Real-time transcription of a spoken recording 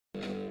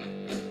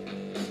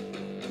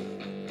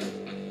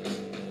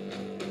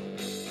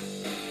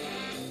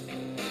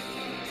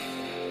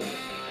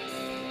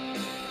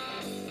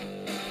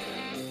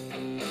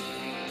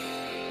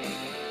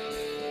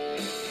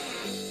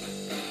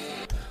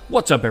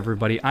What's up,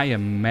 everybody? I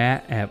am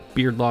Matt at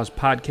Beard Laws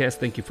Podcast.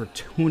 Thank you for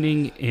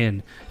tuning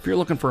in. If you're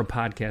looking for a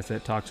podcast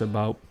that talks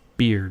about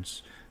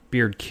beards,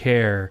 beard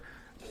care,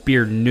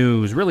 beard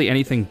news, really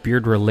anything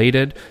beard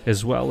related,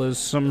 as well as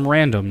some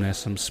randomness,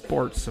 some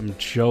sports, some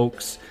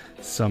jokes,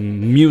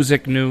 some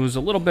music news,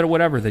 a little bit of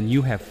whatever, then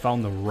you have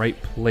found the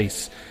right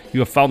place. You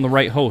have found the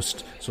right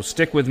host. So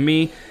stick with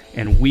me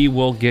and we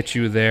will get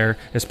you there,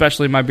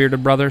 especially my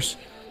bearded brothers.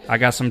 I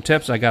got some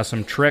tips, I got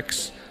some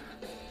tricks.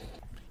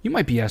 You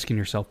might be asking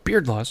yourself,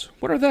 beard laws,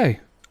 what are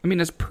they? I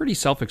mean, it's pretty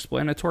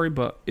self-explanatory,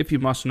 but if you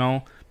must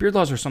know, beard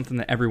laws are something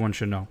that everyone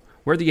should know.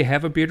 Whether you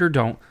have a beard or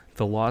don't,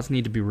 the laws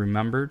need to be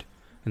remembered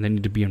and they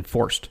need to be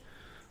enforced.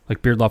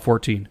 Like Beard Law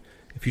 14.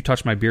 If you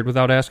touch my beard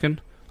without asking,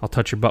 I'll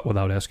touch your butt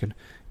without asking.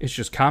 It's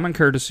just common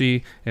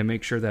courtesy and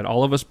make sure that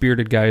all of us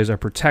bearded guys are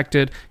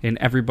protected and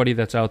everybody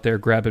that's out there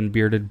grabbing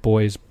bearded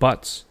boys'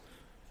 butts,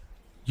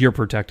 you're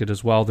protected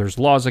as well. There's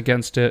laws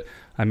against it.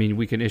 I mean,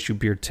 we can issue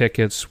beard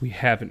tickets. We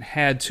haven't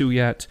had to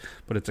yet,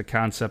 but it's a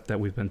concept that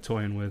we've been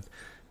toying with.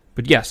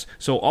 But yes,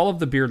 so all of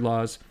the beard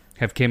laws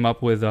have came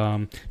up with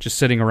just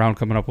sitting around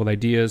coming up with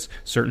ideas.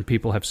 Certain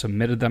people have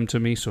submitted them to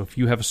me. So if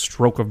you have a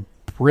stroke of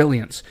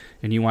brilliance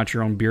and you want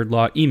your own beard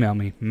law, email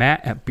me,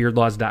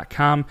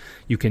 matt@beardlaws.com.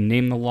 You can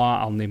name the law.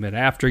 I'll name it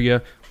after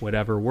you,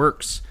 whatever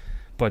works.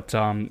 But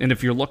and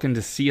if you're looking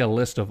to see a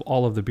list of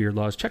all of the beard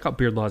laws, check out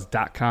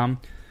beardlaws.com.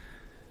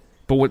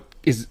 But what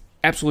is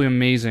absolutely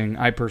amazing,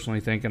 I personally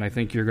think, and I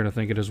think you're going to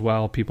think it as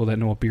well, people that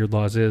know what beard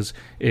laws is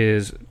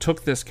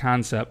took this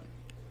concept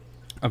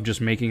of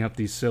just making up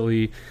these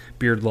silly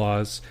beard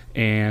laws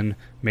and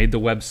made the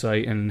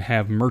website and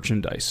have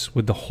merchandise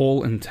with the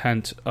whole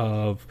intent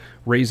of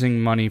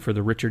raising money for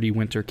the Richard E.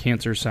 Winter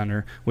Cancer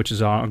Center, which is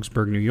in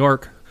Augsburg, New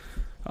York.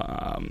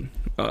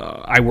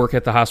 I work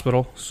at the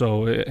hospital,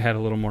 so it had a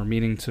little more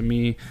meaning to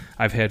me.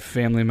 I've had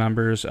family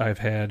members, I've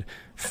had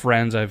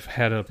friends, I've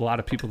had a lot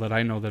of people that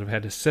I know that have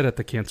had to sit at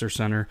the cancer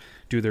center,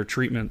 do their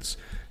treatments.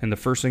 And the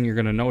first thing you're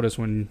going to notice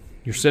when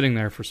you're sitting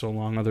there for so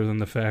long, other than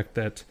the fact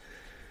that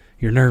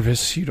you're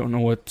nervous, you don't know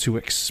what to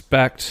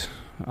expect,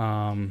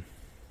 the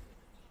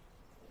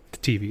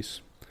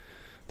TVs.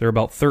 They're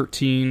about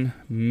 13,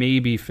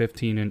 maybe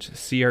 15-inch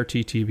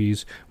CRT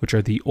TVs, which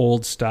are the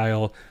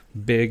old-style,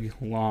 big,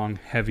 long,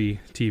 heavy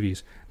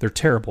TVs. They're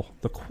terrible.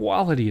 The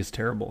quality is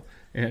terrible.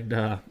 And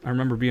I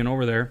remember being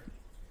over there.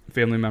 A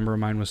family member of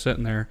mine was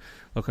sitting there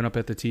looking up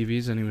at the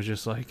TVs, and he was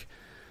just like,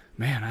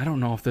 man, I don't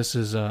know if this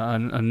is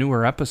a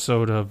newer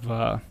episode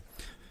of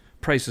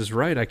Price is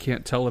Right. I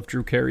can't tell if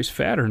Drew Carey's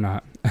fat or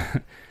not. I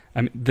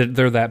mean,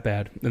 they're that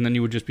bad. And then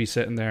you would just be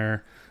sitting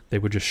there. They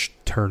would just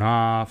turn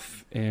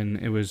off, and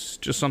it was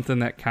just something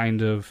that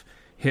kind of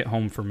hit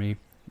home for me.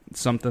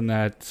 Something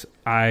that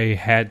I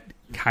had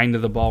kind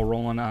of the ball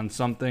rolling on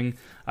something.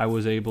 I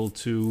was able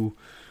to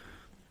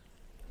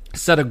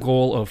set a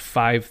goal of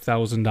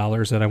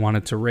 $5,000 that I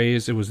wanted to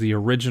raise. It was the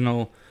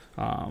original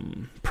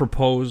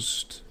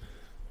proposed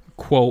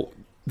quote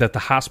that the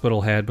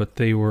hospital had, but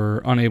they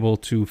were unable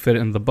to fit it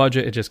in the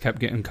budget. It just kept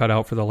getting cut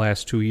out for the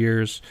last 2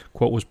 years.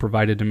 Quote was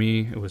provided to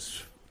me. It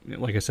was,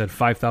 like I said,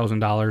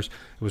 $5,000. It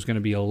was going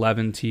to be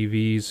 11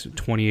 TVs,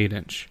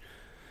 28-inch.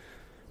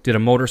 Did a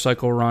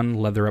motorcycle run,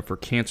 led her up for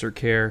cancer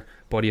care.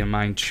 Buddy of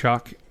mine,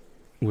 Chuck,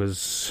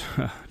 was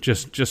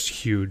just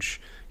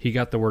huge. He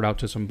got the word out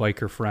to some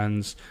biker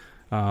friends,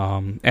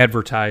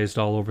 advertised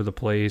all over the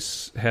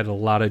place, had a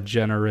lot of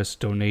generous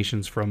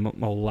donations from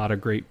a lot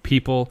of great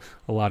people,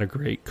 a lot of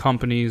great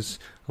companies,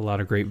 a lot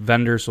of great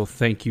vendors. So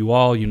thank you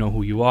all. You know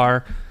who you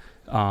are.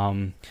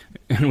 And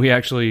we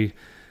actually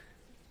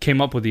came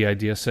up with the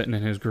idea sitting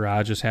in his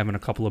garage, just having a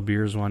couple of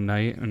beers one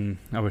night, and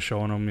I was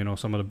showing him,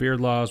 some of the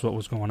beard laws, what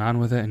was going on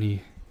with it,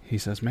 and he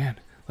says, man,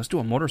 let's do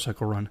a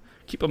motorcycle run.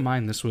 Keep in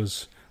mind, this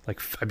was like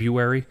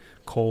February,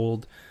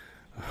 cold.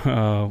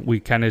 We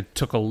kind of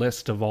took a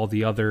list of all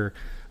the other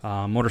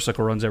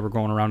motorcycle runs that were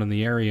going around in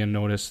the area and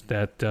noticed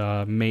that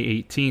May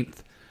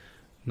 18th,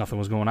 nothing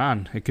was going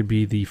on. It could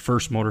be the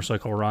first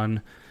motorcycle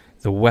run.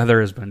 The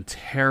weather has been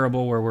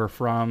terrible where we're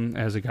from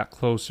as it got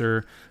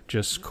closer,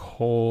 just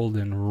cold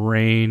and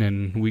rain,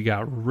 and we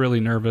got really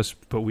nervous,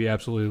 but we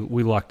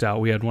lucked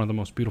out. We had one of the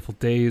most beautiful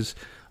days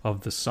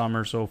of the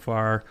summer so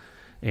far,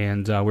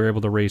 and we were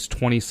able to raise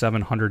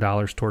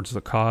 $2,700 towards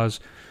the cause,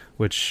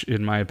 which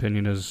in my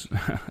opinion is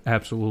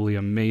absolutely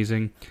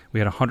amazing. We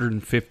had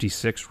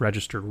 156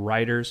 registered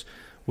riders,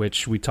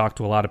 which we talked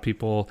to a lot of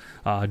people.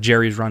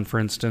 Jerry's Run, for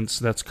instance,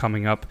 that's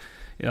coming up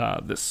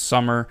this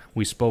summer.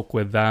 We spoke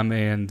with them,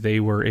 and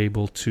they were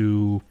able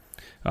to,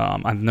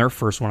 on their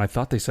first one, I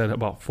thought they said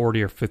about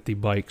 40 or 50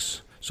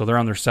 bikes. So they're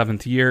on their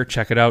 7th year.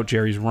 Check it out,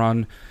 Jerry's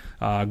Run.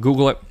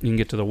 Google it. You can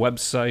get to the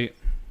website.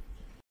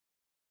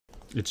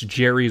 It's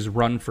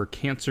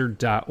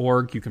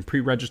jerrysrunforcancer.org. You can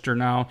pre-register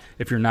now.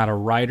 If you're not a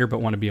rider but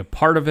want to be a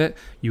part of it,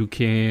 you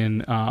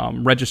can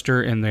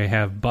register, and they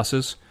have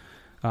buses.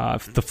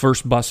 If the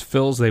first bus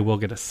fills, they will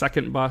get a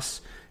second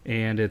bus,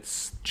 and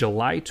it's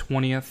July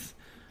 20th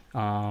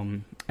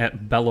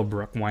at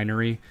Bellabrook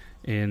Winery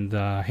in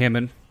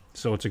Hammond.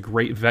 So it's a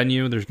great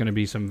venue. There's going to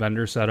be some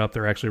vendors set up.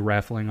 They're actually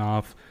raffling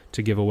off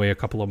to give away a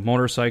couple of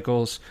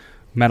motorcycles.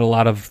 Met a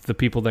lot of the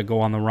people that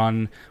go on the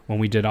run when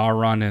we did our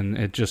run, and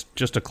it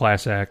just a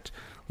class act.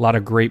 A lot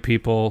of great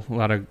people, a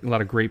lot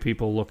of great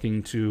people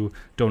looking to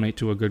donate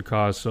to a good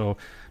cause. So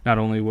not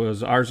only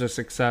was ours a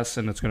success,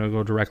 and it's going to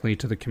go directly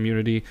to the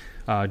community,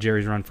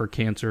 Jerry's Run for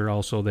Cancer,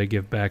 also they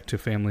give back to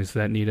families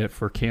that need it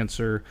for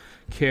cancer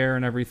care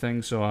and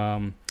everything.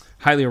 So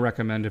highly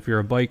recommend if you're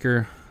a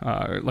biker.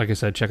 Like I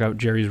said, check out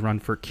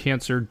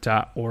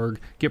jerrysrunforcancer.org.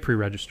 Get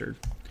pre-registered.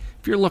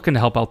 If you're looking to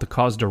help out the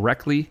cause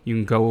directly, you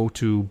can go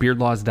to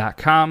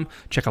beardlaws.com,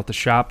 check out the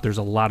shop. There's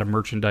a lot of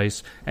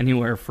merchandise,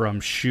 anywhere from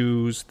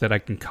shoes that I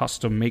can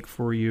custom make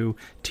for you,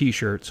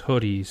 t-shirts,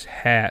 hoodies,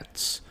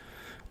 hats,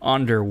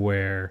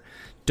 underwear,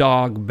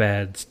 dog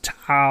beds,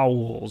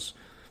 towels,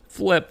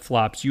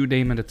 flip-flops, you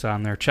name it, it's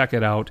on there. Check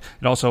it out.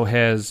 It also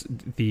has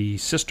the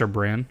sister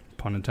brand,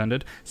 pun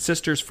intended,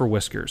 Sisters for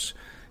Whiskers.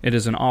 It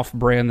is an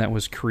off-brand that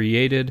was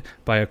created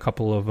by a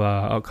couple of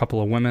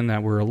women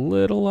that were a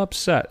little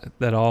upset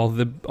that all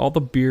the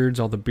beards,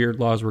 all the beard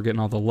laws were getting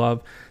all the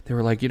love. They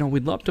were like,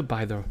 we'd love to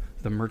buy the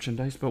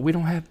merchandise, but we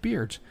don't have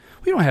beards.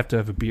 We don't have to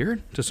have a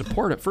beard to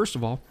support it, first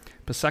of all.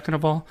 But second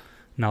of all,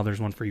 now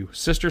there's one for you.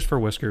 Sisters for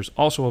Whiskers,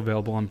 also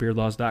available on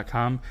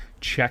beardlaws.com.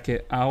 Check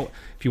it out.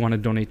 If you want to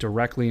donate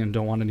directly and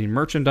don't want any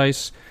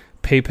merchandise,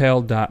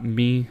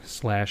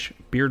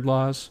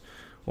 paypal.me/beardlaws.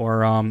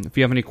 Or if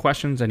you have any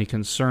questions, any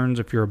concerns,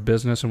 if you're a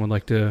business and would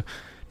like to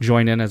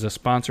join in as a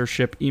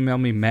sponsorship, email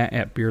me,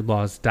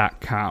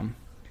 matt@beardlaws.com.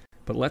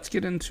 But let's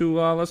get into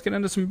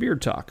some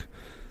beard talk.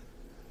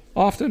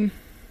 Often,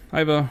 I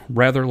have a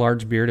rather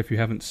large beard. If you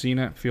haven't seen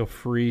it, feel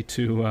free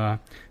to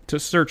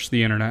search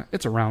the internet.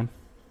 It's around.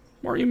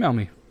 Or email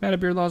me,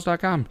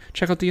 matt@beardlaws.com.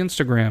 Check out the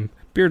Instagram,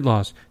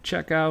 Beardlaws.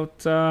 Check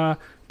out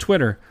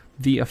Twitter,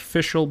 the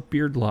official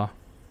Beard Law.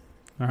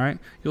 All right,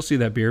 you'll see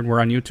that beard. We're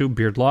on YouTube,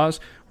 Beard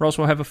Laws. We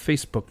also have a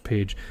Facebook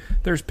page.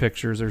 There's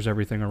pictures, there's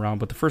everything around.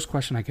 But the first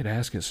question I could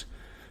ask is,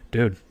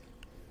 dude,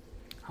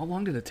 how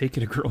long did it take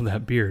you to grow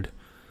that beard?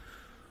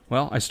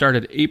 Well, I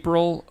started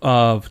April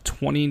of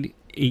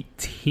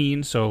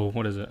 2018, so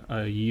what is it,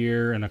 a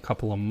year and a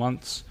couple of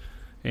months.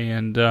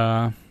 And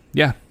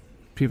yeah,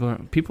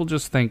 people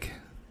just think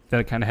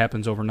that it kind of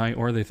happens overnight,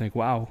 or they think,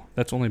 wow,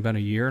 that's only been a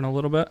year and a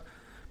little bit.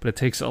 But it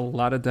takes a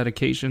lot of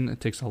dedication. It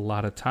takes a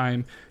lot of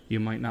time. You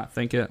might not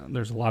think it.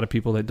 There's a lot of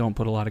people that don't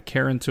put a lot of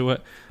care into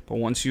it. But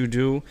once you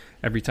do,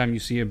 every time you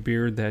see a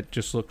beard that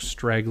just looks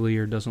straggly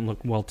or doesn't look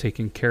well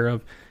taken care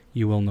of,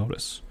 you will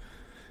notice.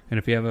 And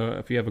if you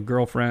have a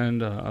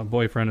girlfriend, a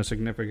boyfriend, a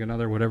significant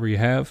other, whatever you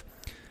have,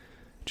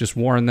 just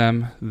warn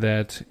them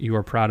that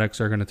your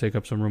products are going to take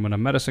up some room in a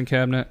medicine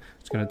cabinet.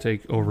 It's going to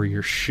take over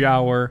your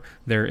shower.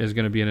 There is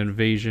going to be an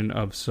invasion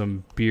of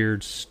some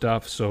beard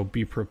stuff, so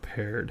be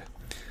prepared.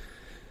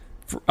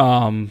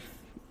 A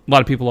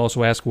lot of people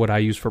also ask what I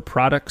use for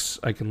products.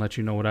 I can let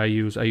you know what I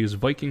use. I use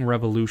Viking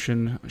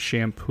Revolution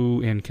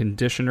shampoo and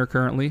conditioner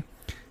currently,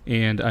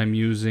 and I'm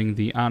using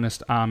the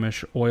Honest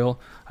Amish oil.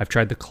 I've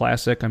tried the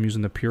classic. I'm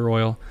using the pure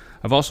oil.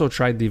 I've also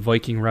tried the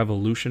Viking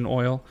Revolution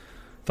oil.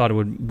 Thought it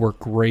would work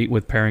great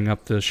with pairing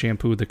up the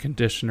shampoo, the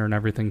conditioner, and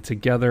everything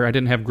together. I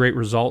didn't have great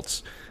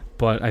results,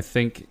 but I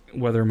think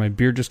whether my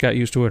beard just got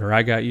used to it or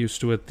I got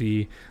used to it,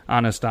 the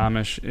Honest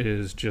Amish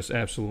is just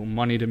absolute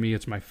money to me.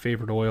 It's my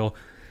favorite oil.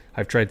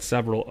 I've tried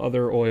several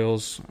other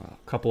oils. A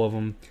couple of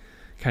them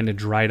kind of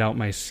dried out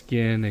my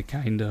skin. It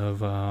kind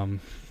of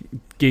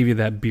gave you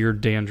that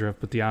beard dandruff,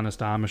 but the Honest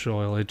Amish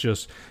oil, it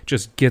just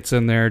gets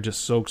in there,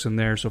 just soaks in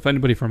there. So if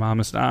anybody from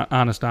Honest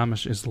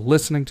Amish is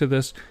listening to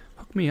this,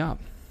 hook me up.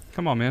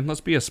 Come on, man.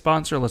 Let's be a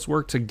sponsor. Let's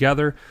work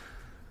together.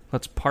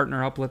 Let's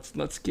partner up.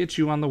 Let's get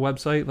you on the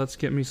website. Let's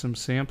get me some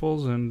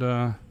samples. And,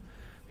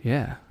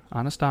 yeah,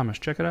 Honest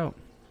Amish. Check it out.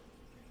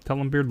 Tell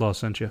them Beard Law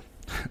sent you.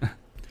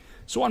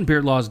 So on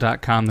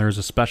beardlaws.com, there's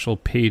a special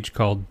page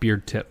called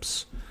Beard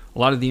Tips. A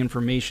lot of the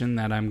information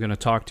that I'm going to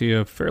talk to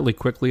you fairly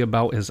quickly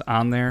about is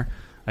on there.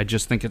 I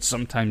just think it's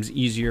sometimes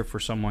easier for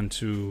someone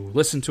to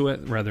listen to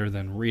it rather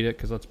than read it,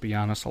 because let's be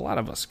honest, a lot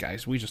of us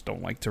guys, we just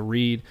don't like to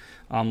read.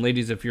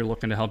 Ladies, if you're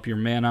looking to help your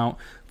man out,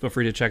 feel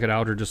free to check it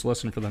out or just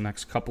listen for the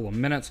next couple of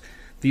minutes.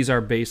 These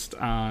are based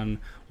on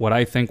what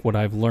I think, what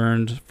I've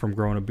learned from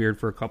growing a beard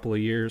for a couple of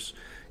years.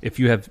 If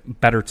you have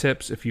better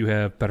tips, if you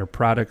have better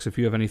products, if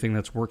you have anything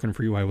that's working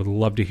for you, I would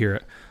love to hear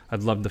it.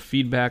 I'd love the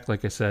feedback.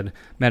 Like I said,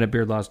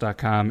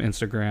 matt@beardlaws.com,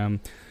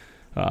 Instagram,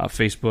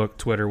 Facebook,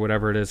 Twitter,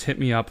 whatever it is. Hit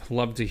me up.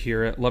 Love to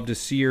hear it. Love to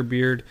see your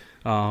beard.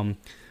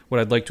 What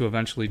I'd like to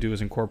eventually do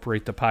is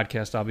incorporate the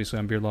podcast, obviously,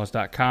 on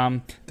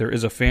beardlaws.com. There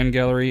is a fan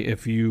gallery.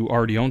 If you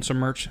already own some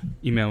merch,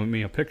 email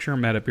me a picture,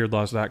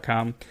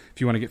 matt@beardlaws.com. If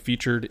you want to get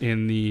featured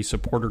in the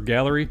supporter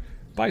gallery,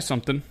 buy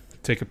something,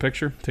 take a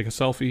picture, take a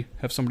selfie,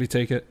 have somebody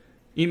take it,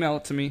 email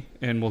it to me,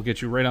 and we'll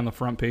get you right on the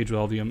front page with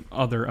all the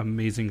other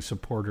amazing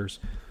supporters.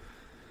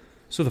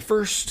 So the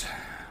first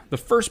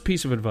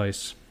piece of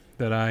advice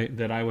that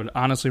I would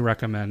honestly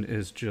recommend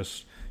is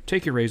just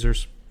take your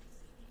razors,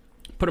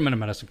 put them in a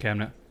medicine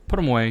cabinet, put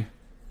them away,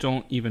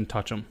 don't even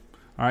touch them.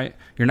 All right,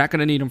 you're not going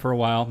to need them for a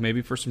while,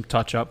 maybe for some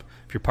touch-up.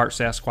 If you're part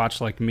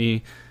Sasquatch like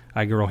me,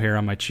 I grow hair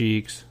on my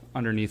cheeks,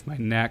 underneath my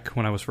neck.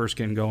 When I was first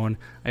getting going,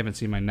 I haven't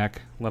seen my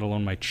neck, let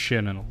alone my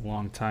chin, in a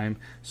long time.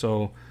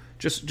 So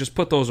just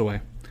put those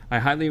away. I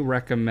highly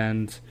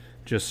recommend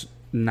just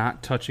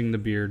not touching the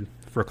beard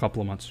for a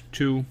couple of months,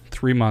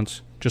 2-3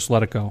 months. Just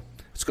let it go.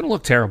 It's going to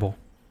look terrible,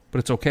 but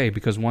it's okay,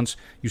 because once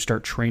you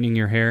start training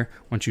your hair,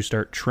 once you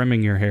start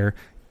trimming your hair,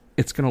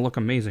 it's going to look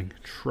amazing.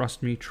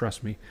 Trust me.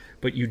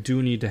 But you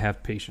do need to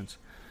have patience.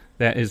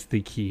 That is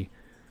the key.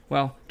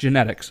 Well,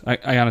 genetics.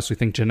 I honestly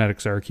think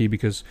genetics are a key,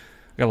 because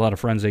I got a lot of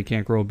friends, they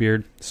can't grow a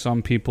beard.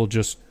 Some people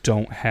just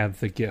don't have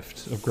the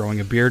gift of growing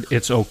a beard.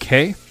 It's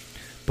okay,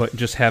 but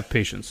just have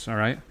patience, all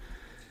right?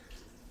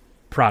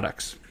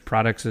 Products.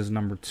 Products is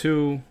number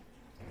 2.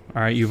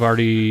 All right, you've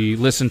already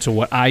listened to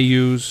what I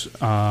use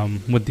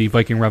with the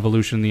Viking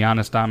Revolution, the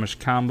Honest Amish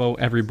combo.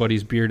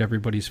 Everybody's beard,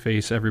 everybody's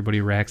face,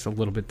 everybody reacts a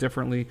little bit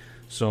differently.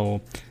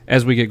 So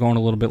as we get going a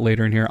little bit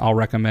later in here, I'll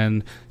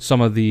recommend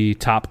some of the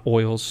top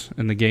oils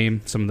in the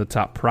game, some of the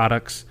top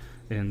products,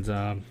 and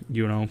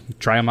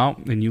try them out,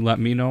 and you let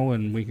me know,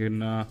 and we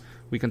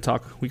can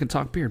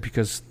talk beard,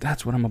 because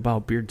that's what I'm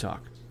about, beard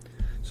talk.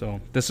 So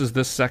this is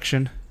this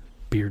section,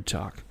 beard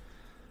talk.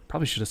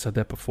 Probably should have said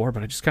that before,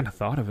 but I just kind of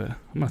thought of it. I'm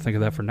going to think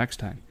of that for next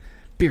time.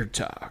 Beard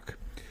talk.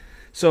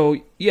 So,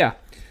 yeah.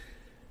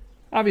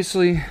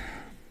 Obviously,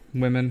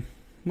 women,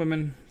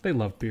 they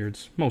love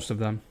beards. Most of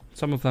them.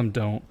 Some of them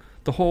don't.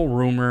 The whole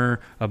rumor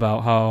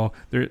about how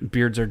their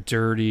beards are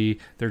dirty,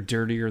 they're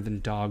dirtier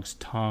than dogs'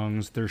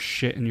 tongues, there's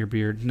shit in your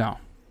beard. No,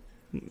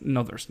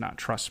 there's not.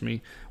 Trust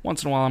me.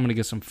 Once in a while, I'm going to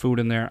get some food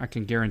in there. I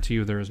can guarantee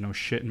you there is no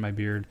shit in my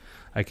beard.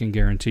 I can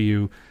guarantee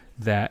you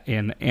that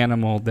an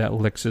animal that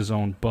licks his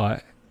own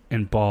butt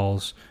and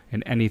balls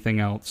and anything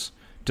else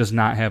does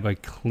not have a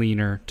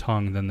cleaner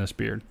tongue than this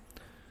beard.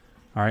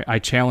 All right, I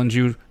challenge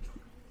you.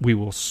 We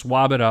will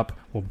swab it up.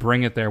 We'll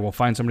bring it there. We'll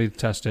find somebody to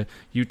test it.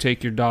 You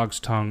take your dog's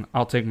tongue.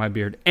 I'll take my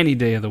beard any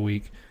day of the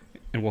week,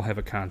 and we'll have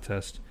a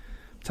contest.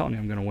 I'm telling you,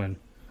 I'm going to win,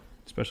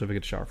 especially if I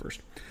get to shower first.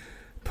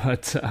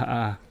 But,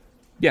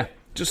 yeah,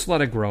 just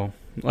let it grow.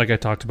 Like I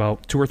talked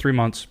about, 2 or 3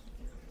 months.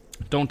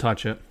 Don't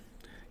touch it.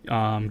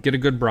 Get a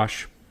good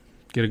brush.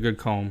 Get a good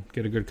comb.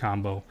 Get a good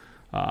combo.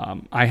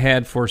 I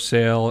had for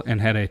sale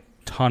and had a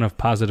ton of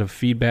positive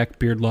feedback,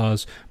 Beard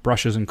Laws,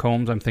 brushes, and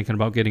combs. I'm thinking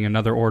about getting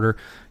another order.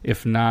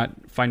 If not,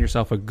 find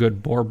yourself a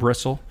good boar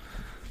bristle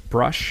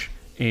brush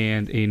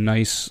and a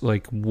nice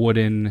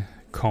wooden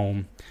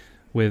comb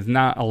with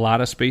not a lot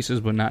of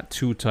spaces, but not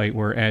too tight,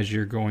 where as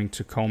you're going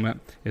to comb it,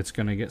 it's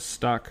going to get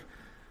stuck.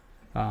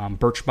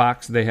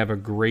 Birchbox, they have a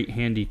great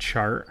handy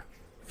chart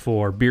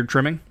for beard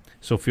trimming,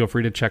 so feel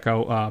free to check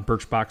out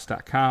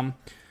birchbox.com.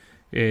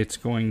 It's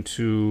going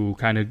to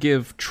kind of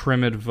give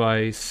trim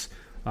advice,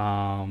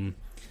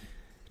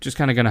 just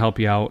kind of going to help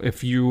you out.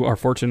 If you are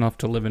fortunate enough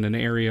to live in an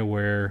area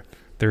where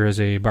there is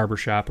a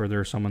barbershop or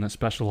there's someone that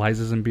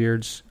specializes in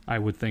beards, I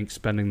would think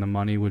spending the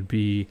money would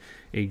be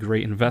a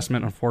great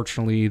investment.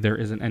 Unfortunately, there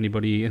isn't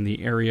anybody in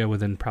the area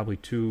within probably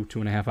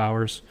 2.5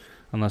 hours.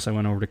 Unless I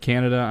went over to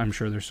Canada, I'm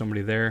sure there's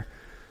somebody there.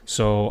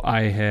 So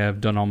I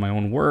have done all my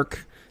own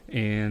work,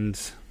 and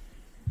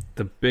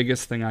the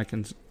biggest thing I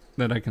can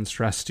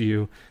stress to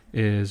you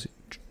is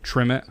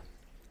trim it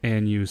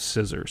and use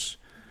scissors.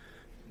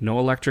 No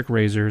electric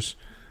razors.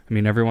 I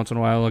mean, every once in a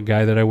while, a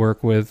guy that I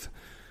work with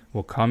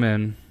will come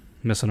in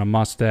missing a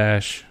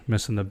mustache,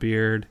 missing the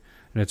beard,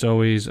 and it's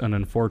always an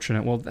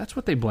unfortunate, well, that's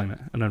what they blame it,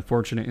 an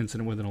unfortunate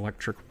incident with an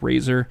electric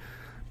razor.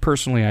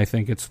 Personally, I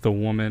think it's the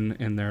woman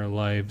in their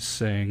lives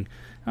saying,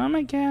 "Oh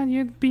my God,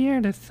 your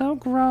beard is so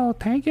gross.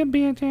 Take your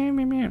beard."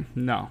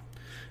 No.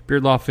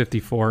 Beard Law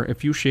 54,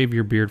 if you shave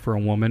your beard for a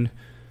woman,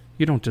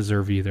 you don't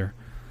deserve either.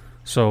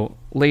 So,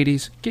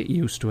 ladies, get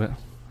used to it,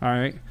 all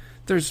right?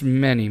 There's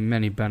many,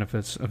 many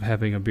benefits of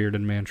having a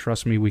bearded man.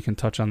 Trust me, we can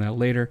touch on that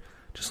later.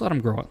 Just let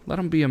him grow it. Let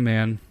him be a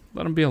man.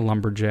 Let him be a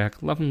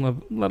lumberjack. Let him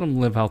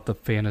live out the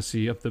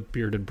fantasy of the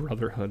bearded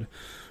brotherhood,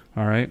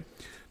 all right?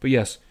 But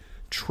yes,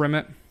 trim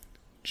it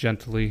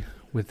gently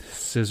with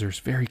scissors,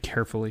 very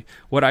carefully.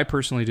 What I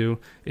personally do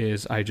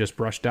is I just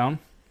brush down,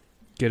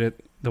 get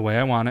it the way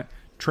I want it,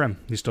 trim.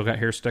 You still got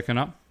hair sticking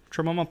up?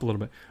 Trim them up a little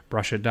bit.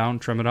 Brush it down,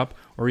 trim it up,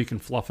 or you can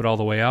fluff it all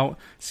the way out.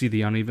 See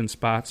the uneven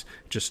spots?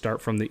 Just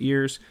start from the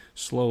ears,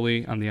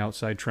 slowly on the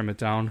outside, trim it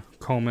down,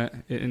 comb it,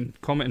 and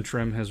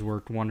trim has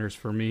worked wonders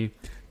for me.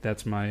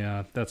 That's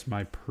my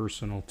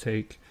personal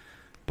take.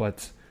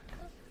 But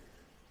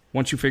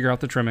once you figure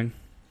out the trimming,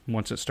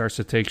 once it starts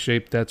to take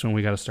shape, that's when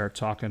we got to start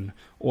talking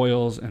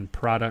oils and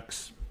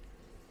products.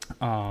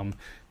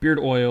 Beard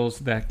oils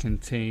that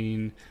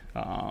contain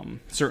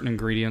certain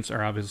ingredients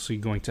are obviously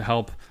going to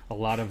help. A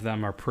lot of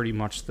them are pretty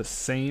much the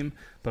same,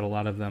 but a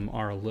lot of them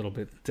are a little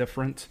bit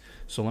different.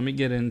 So let me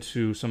get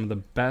into some of the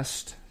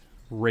best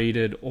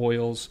rated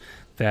oils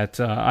that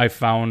I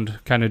found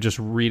kind of just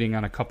reading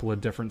on a couple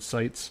of different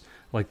sites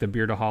like the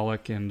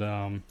Beardaholic,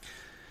 and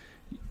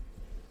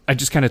I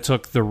just kind of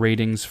took the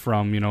ratings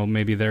from,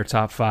 maybe their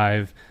top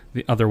 5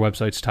 the other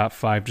website's top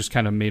 5, just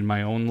kind of made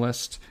my own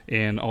list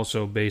and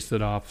also based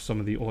it off some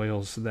of the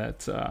oils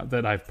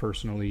that I've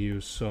personally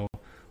used. So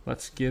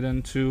let's get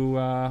into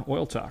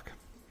oil talk.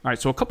 All right,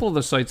 so a couple of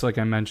the sites, like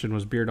I mentioned,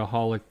 was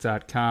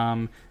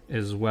Beardaholic.com,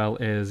 as well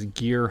as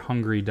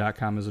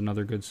GearHungry.com is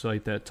another good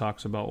site that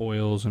talks about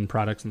oils and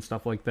products and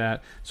stuff like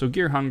that. So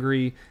Gear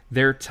Hungry,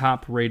 their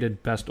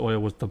top-rated best oil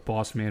was the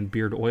Boss Man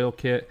Beard Oil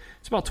Kit.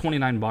 It's about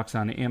 $29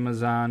 on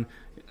Amazon.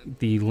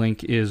 The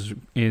link is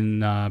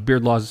in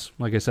Beard Laws,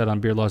 like I said, on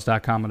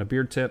beardlaws.com and a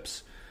Beard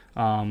Tips.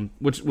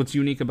 What's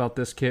unique about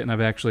this kit, and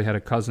I've actually had a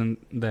cousin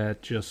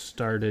that just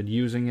started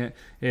using it.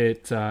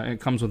 It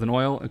comes with an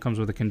oil, it comes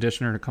with a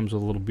conditioner, and it comes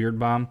with a little beard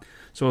balm.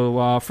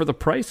 So for the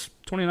price,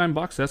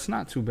 $29, that's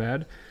not too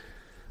bad.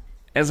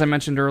 As I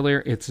mentioned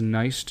earlier, it's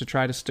nice to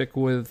try to stick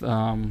with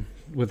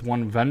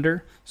one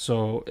vendor.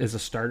 So as a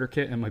starter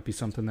kit, it might be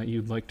something that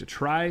you'd like to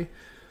try.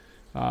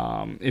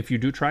 If you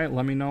do try it,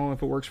 let me know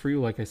if it works for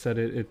you. Like I said,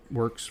 it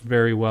works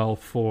very well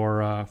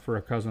for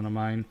a cousin of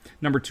mine.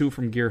 Number 2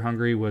 from Gear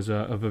Hungry was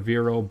a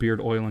Viviro beard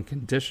oil and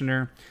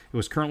conditioner. It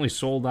was currently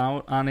sold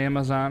out on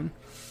Amazon,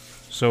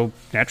 so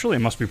naturally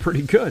it must be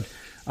pretty good.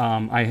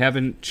 I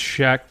haven't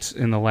checked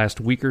in the last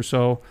week or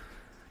so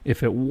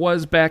if it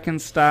was back in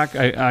stock.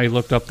 I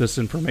looked up this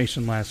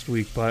information last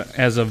week, but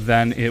as of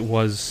then, it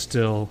was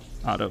still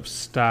out of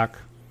stock.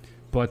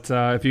 But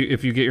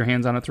if you get your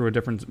hands on it through a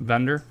different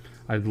vendor,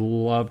 I'd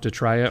love to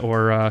try it,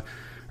 or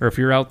if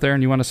you're out there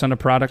and you want to send a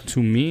product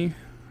to me,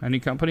 any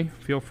company,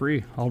 feel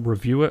free. I'll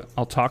review it.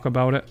 I'll talk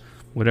about it,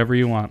 whatever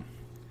you want.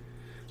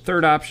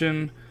 Third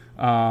option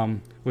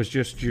was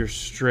just your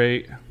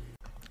straight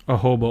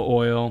jojoba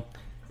oil.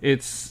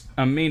 It's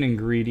a main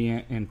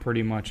ingredient in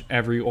pretty much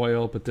every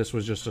oil, but this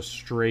was just a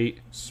straight,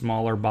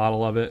 smaller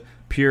bottle of it.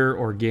 Pure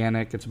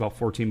organic. It's about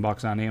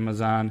 $14 on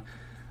Amazon.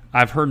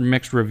 I've heard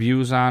mixed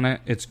reviews on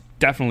it. It's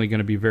definitely going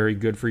to be very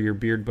good for your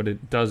beard, but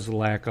it does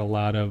lack a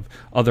lot of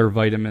other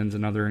vitamins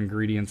and other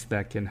ingredients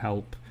that can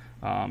help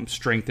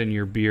strengthen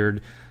your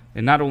beard,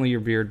 and not only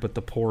your beard, but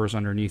the pores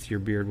underneath your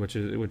beard, which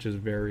is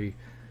very,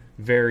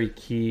 very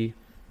key.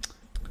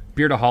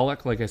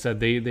 Beardaholic, like I said,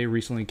 they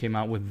recently came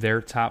out with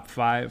their top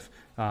 5.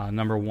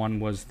 Number 1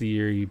 was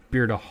the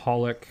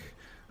Beardaholic.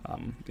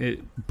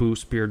 It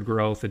boosts beard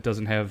growth. It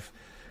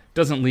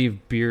doesn't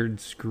leave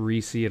beards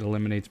greasy. It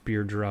eliminates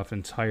beard rough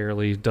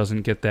entirely.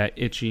 Doesn't get that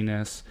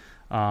itchiness.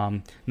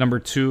 Number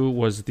 2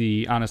 was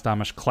the Honest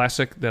Amish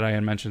Classic that I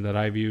had mentioned that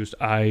I've used.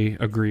 I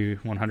agree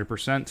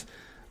 100%.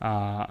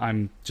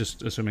 I'm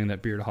just assuming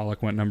that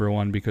Beardaholic went number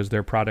 1 because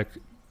their product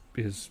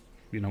is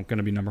going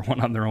to be number 1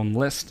 on their own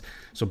list.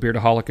 So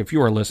Beardaholic, if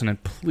you are listening,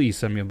 please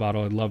send me a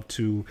bottle. I'd love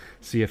to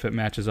see if it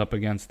matches up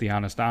against the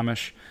Honest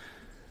Amish.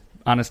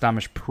 Honest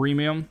Amish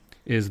Premium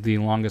is the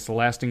longest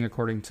lasting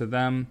according to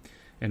them,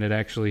 and it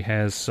actually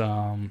has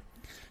some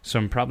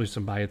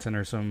biotin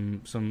or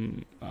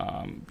some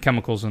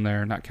chemicals in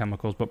there, not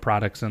chemicals, but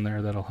products in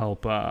there that'll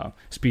help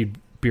speed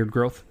beard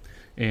growth.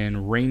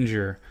 And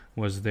Ranger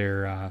was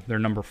their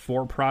number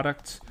 4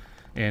 product.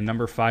 And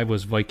number 5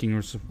 was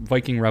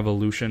Viking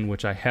Revolution,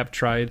 which I have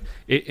tried.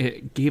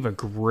 It gave a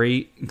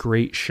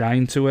great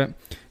shine to it.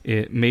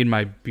 It made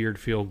my beard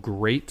feel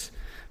great,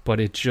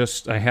 but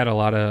I had a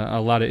lot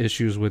of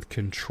issues with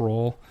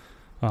control.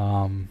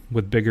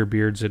 With bigger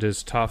beards, it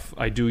is tough.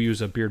 I do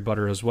use a beard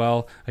butter as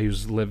well. I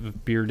use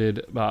Live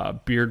Bearded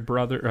Live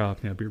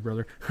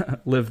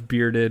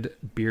Bearded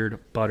Beard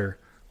Butter.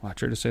 Well, I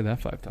tried to say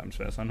that 5 times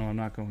fast. I know I'm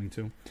not going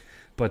to.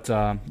 But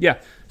yeah,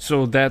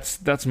 so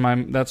that's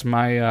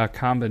my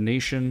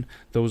combination.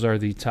 Those are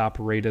the top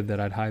rated that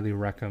I'd highly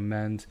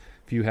recommend.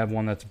 If you have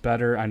one that's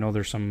better, I know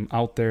there's some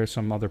out there.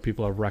 Some other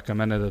people have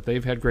recommended that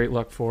they've had great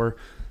luck for,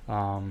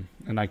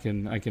 and I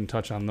can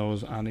touch on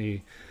those on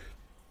a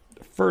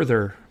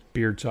further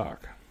beard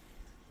talk.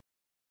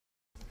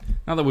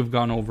 Now that we've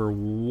gone over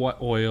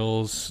what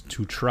oils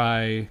to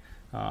try,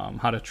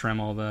 how to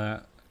trim all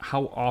that,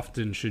 how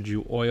often should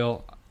you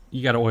oil?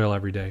 You got to oil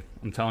every day.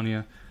 I'm telling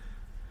you.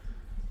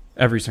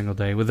 Every single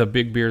day. With a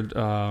big beard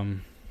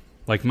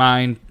like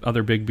mine,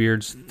 other big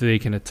beards, they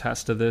can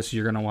attest to this.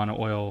 You're going to want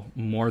to oil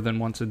more than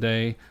once a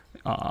day.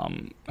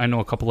 I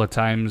know a couple of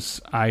times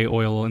I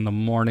oil in the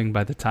morning.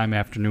 By the time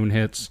afternoon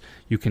hits,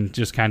 you can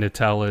just kind of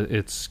tell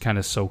it's kind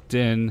of soaked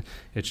in.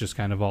 It's just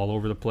kind of all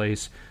over the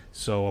place.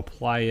 So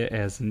apply it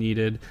as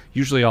needed.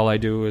 Usually all I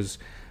do is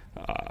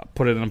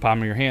put it in the palm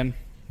of your hand,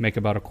 make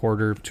about a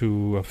quarter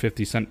to a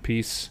 50-cent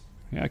piece.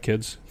 Yeah,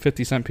 kids,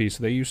 50-cent piece.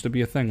 They used to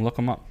be a thing. Look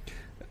them up.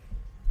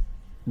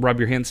 Rub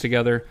your hands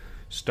together,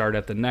 start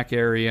at the neck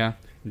area,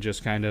 and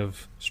just kind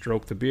of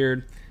stroke the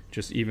beard.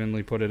 Just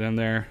evenly put it in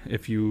there.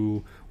 If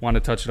you want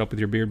to touch it up with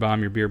your beard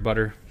balm, your beard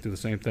butter, do the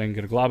same thing.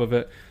 Get a glob of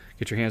it,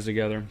 get your hands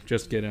together,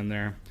 just get in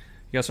there.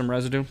 You got some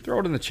residue?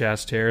 Throw it in the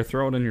chest hair,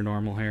 throw it in your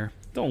normal hair.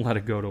 Don't let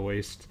it go to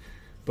waste.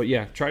 But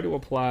yeah, try to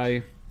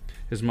apply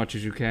as much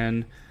as you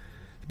can.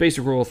 The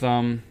basic rule of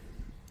thumb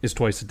is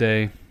twice a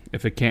day.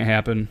 If it can't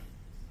happen,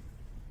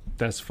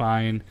 that's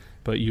fine.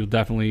 But you'll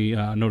definitely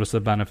notice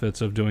the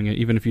benefits of doing it,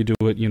 even if you do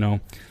it,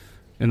 in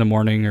the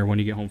morning or when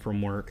you get home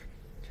from work.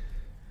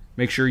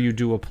 Make sure you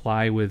do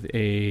apply with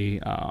a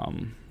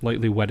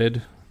lightly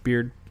wetted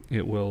beard.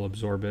 It will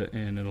absorb it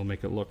and it'll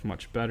make it look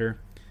much better.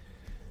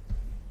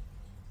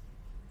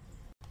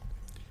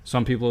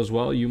 Some people as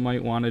well, you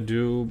might want to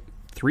do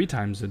 3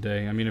 times a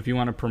day. I mean, if you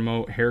want to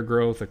promote hair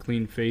growth, a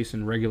clean face,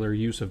 and regular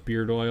use of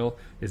beard oil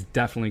is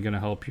definitely going to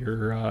help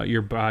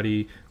your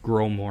body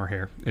grow more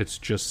hair. It's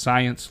just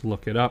science.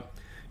 Look it up.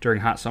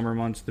 During hot summer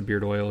months, the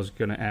beard oil is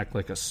going to act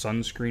like a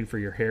sunscreen for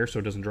your hair so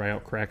it doesn't dry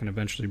out, crack, and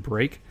eventually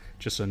break.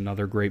 Just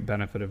another great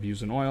benefit of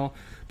using oil.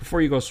 Before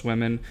you go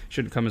swimming,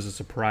 shouldn't come as a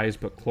surprise,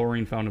 but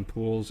chlorine found in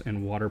pools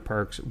and water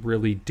parks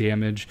really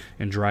damage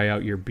and dry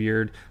out your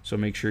beard. So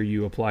make sure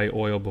you apply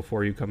oil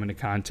before you come into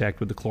contact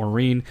with the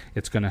chlorine.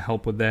 It's going to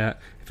help with that.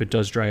 If it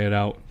does dry it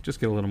out, just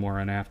get a little more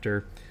on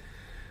after.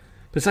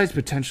 Besides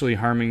potentially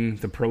harming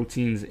the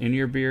proteins in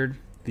your beard,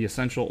 the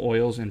essential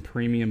oils and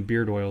premium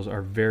beard oils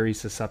are very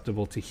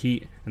susceptible to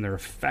heat, and their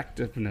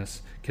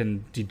effectiveness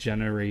can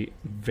degenerate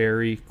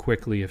very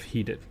quickly if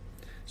heated.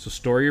 So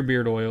store your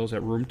beard oils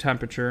at room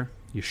temperature.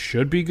 You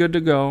should be good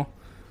to go.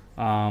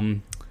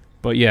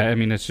 But yeah, I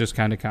mean, it's just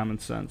kind of common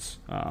sense.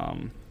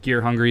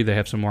 Gear Hungry, they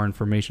have some more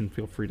information.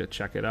 Feel free to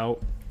check it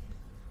out.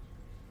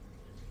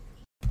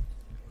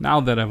 Now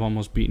that I've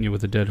almost beaten you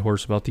with a dead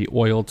horse about the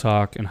oil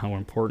talk and how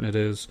important it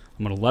is,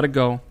 I'm going to let it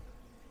go.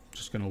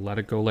 Just going to let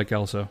it go like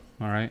Elsa,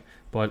 all right?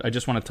 But I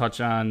just want to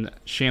touch on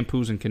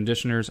shampoos and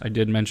conditioners. I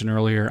did mention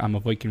earlier I'm a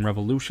Viking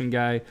Revolution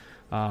guy.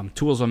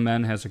 Tools of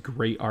Men has a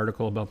great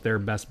article about their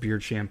best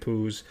beard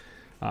shampoos.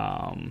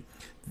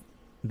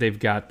 They've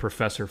got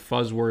Professor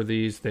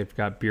Fuzzworthy's. They've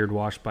got Beard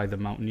Wash by the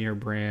Mountaineer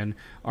brand.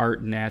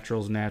 Art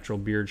Naturals Natural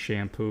Beard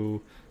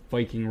Shampoo.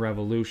 Viking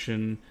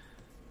Revolution.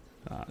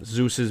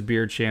 Zeus's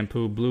Beard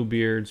Shampoo.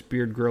 Bluebeard's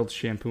Beard Growth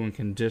Shampoo and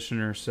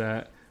Conditioner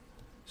Set.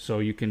 So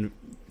you can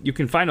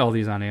find all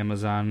these on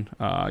Amazon.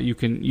 You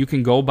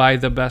can go by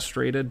the best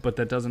rated, but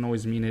that doesn't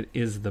always mean it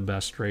is the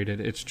best rated.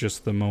 It's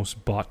just the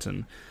most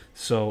boughten.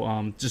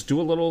 So just do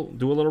a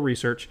little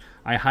research.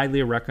 I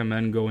highly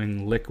recommend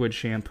going liquid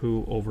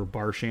shampoo over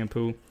bar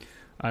shampoo.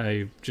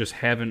 I just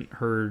haven't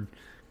heard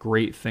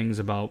great things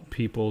about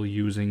people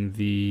using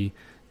the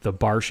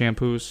bar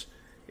shampoos.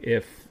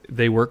 If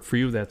they work for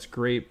you, that's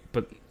great.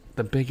 But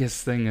the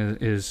biggest thing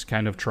is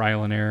kind of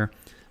trial and error.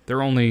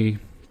 They're only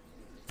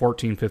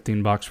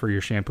 $14-15 for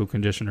your shampoo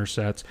conditioner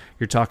sets.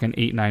 You're talking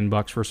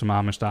 $8-9 for some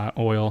Amish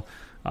oil.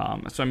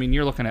 So I mean,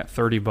 you're looking at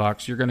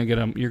 $30.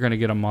 You're gonna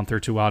get a month or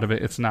two out of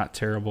it. It's not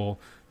terrible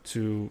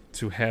to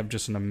have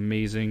just an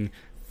amazing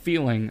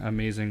feeling,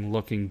 amazing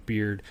looking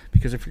beard.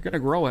 Because if you're gonna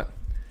grow it,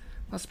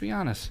 let's be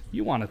honest,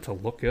 you want it to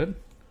look good.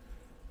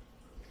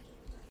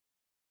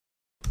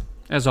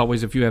 As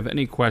always, if you have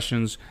any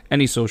questions,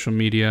 any social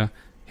media,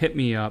 hit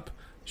me up,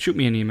 shoot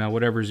me an email,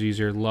 whatever's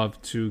easier.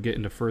 Love to get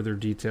into further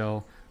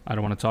detail. I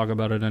don't want to talk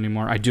about it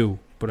anymore. I do,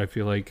 but I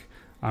feel like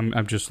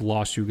I've just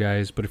lost you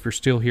guys. But if you're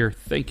still here,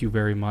 thank you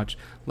very much.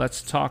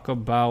 Let's talk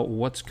about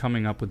what's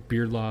coming up with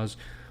beard laws,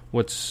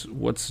 what's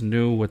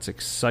new, what's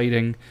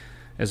exciting.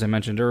 As I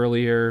mentioned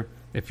earlier,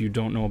 if you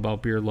don't know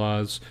about beard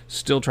laws,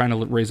 still trying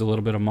to raise a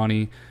little bit of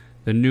money.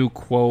 The new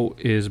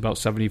quote is about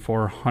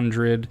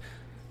 $7,400,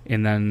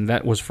 and then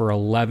that was for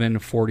 11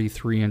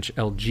 43-inch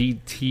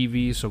LG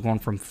TVs, so going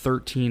from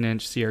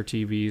 13-inch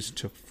CRTVs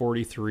to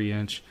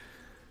 43-inch.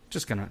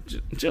 Just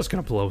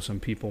gonna blow some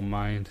people's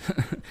mind.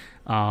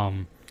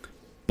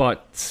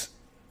 But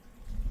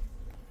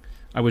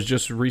I was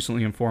just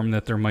recently informed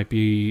that there might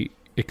be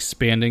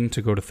expanding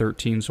to go to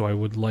 13, so I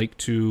would like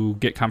to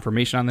get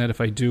confirmation on that.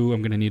 If I do,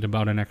 I'm going to need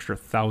about an extra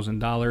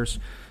 $1,000.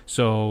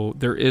 So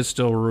there is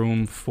still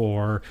room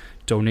for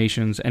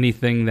donations.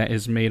 Anything that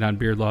is made on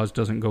Beard Laws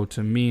doesn't go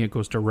to me. It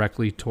goes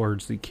directly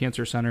towards the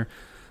Cancer Center.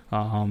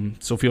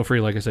 So feel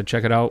free, like I said,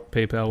 check it out.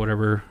 PayPal,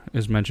 whatever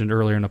is mentioned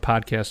earlier in the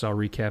podcast. I'll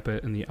recap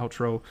it in the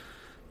outro.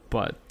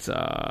 But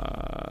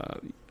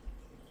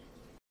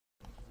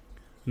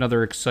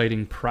another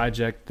exciting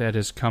project that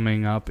is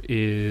coming up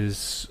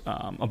is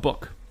a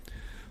book.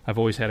 I've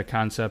always had a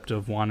concept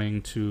of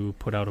wanting to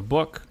put out a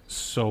book.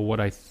 So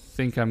what I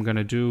think I'm going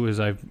to do is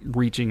I'm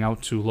reaching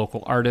out to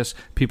local artists,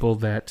 people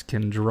that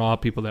can draw,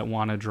 people that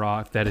want to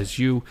draw. If that is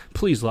you,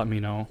 please let me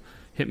know.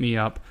 Hit me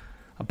up.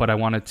 But I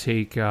want to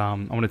take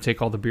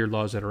all the beard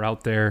laws that are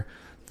out there,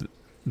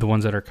 the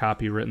ones that are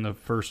copywritten, the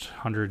first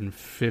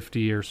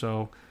 150 or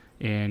so,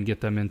 and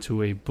get them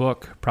into a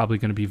book. Probably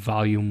going to be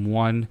volume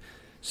 1.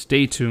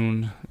 Stay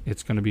tuned.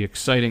 It's going to be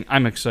exciting.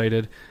 I'm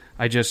excited.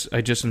 I just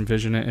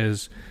envision it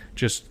as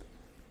just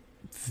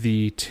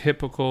the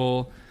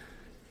typical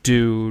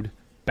dude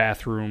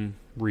bathroom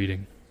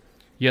reading.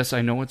 Yes,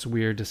 I know it's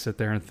weird to sit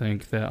there and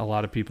think that a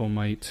lot of people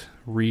might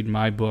read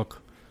my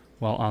book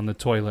while on the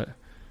toilet.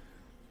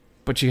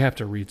 But you have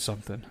to read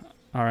something,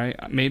 all right?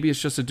 Maybe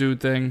it's just a dude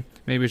thing.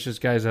 Maybe it's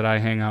just guys that I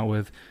hang out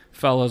with.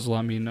 Fellas,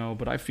 let me know.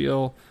 But I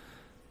feel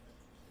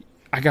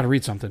I got to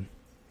read something,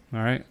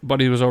 all right?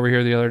 Buddy was over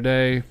here the other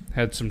day,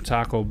 had some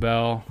Taco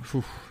Bell.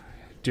 Whew,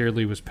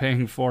 dearly was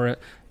paying for it,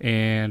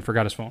 and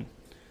forgot his phone.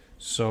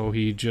 So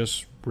he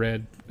just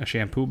read a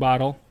shampoo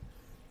bottle,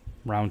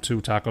 Round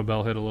 2, Taco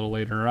Bell hit a little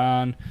later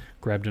on.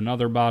 Grabbed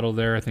another bottle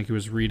there. I think he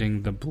was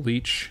reading the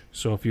bleach.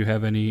 So if you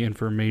have any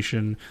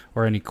information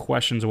or any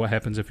questions of what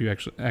happens if you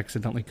actually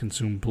accidentally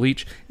consume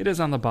bleach, it is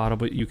on the bottle,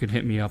 but you can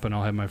hit me up and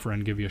I'll have my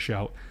friend give you a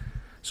shout.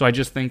 So I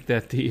just think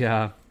that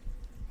the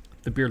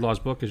Beard Laws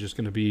book is just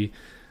going to be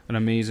an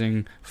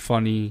amazing,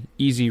 funny,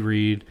 easy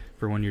read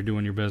for when you're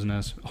doing your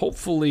business.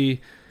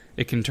 Hopefully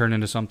it can turn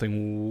into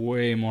something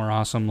way more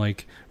awesome,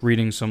 like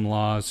reading some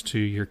laws to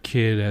your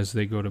kid as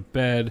they go to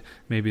bed.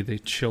 Maybe the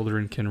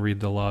children can read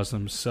the laws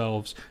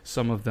themselves.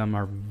 Some of them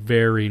are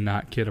very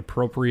not kid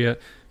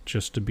appropriate,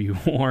 just to be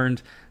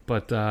warned.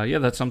 But yeah,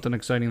 that's something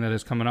exciting that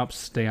is coming up.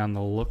 Stay on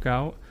the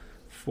lookout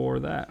for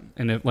that.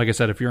 And like I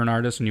said, if you're an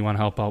artist and you want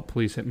to help out,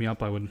 please hit me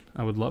up. I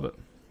would love it.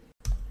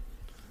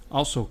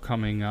 Also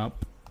coming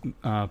up,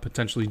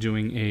 potentially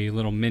doing a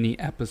little mini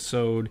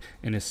episode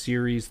in a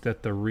series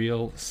that the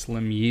real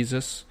Slim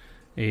Yeezus,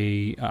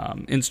 a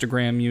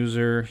Instagram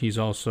user, he's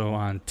also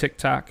on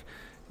TikTok,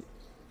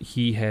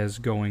 he has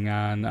going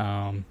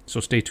on, so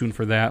stay tuned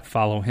for that.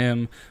 Follow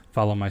him,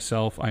 follow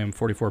myself. I am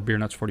 44 Beer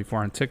Nuts 44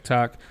 on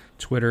TikTok,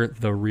 Twitter,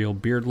 The Real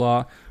Beard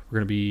Law. We're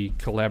going to be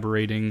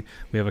collaborating.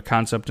 We have a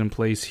concept in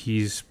place.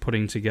 He's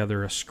putting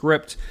together a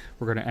script.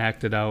 We're going to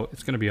act it out.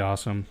 It's going to be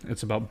awesome.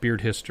 It's about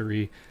beard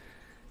history,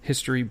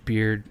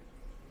 beard,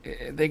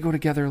 they go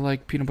together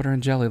like peanut butter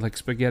and jelly, like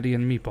spaghetti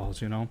and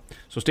meatballs, you know.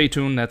 So stay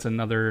tuned. That's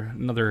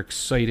another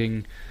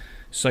exciting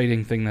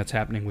thing that's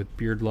happening with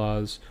Beard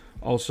Laws.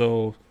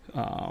 Also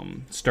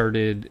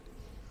started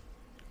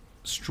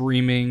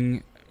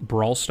streaming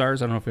Brawl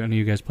Stars. I don't know if any of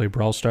you guys play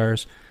Brawl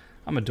Stars.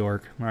 I'm a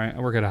dork, all right? I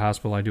work at a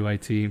hospital. I do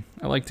IT.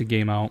 I like to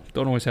game out.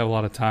 Don't always have a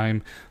lot of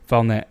time.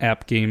 Found that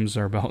app games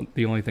are about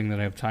the only thing that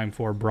I have time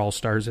for. Brawl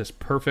Stars is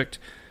perfect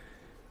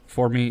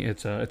for me.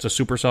 It's a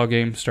Supercell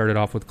game. Started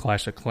off with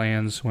Clash of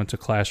Clans, went to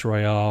Clash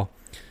Royale.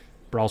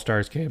 Brawl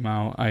Stars came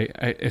out.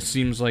 It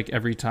seems like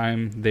every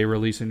time they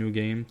release a new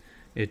game,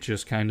 it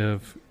just kind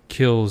of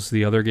kills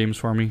the other games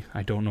for me.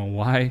 I don't know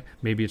why.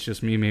 Maybe it's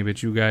just me. Maybe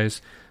it's you guys.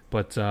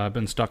 But I've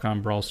been stuck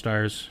on Brawl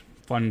Stars.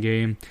 Fun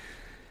game.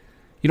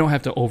 You don't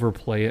have to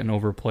overplay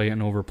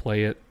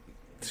it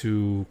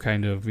to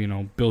kind of, you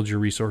know, build your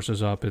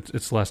resources up.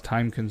 It's less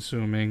time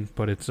consuming,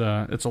 but it's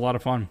a lot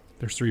of fun.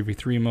 There's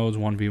 3v3 modes,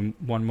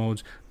 1v1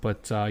 modes,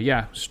 but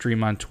yeah,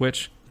 stream on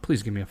Twitch.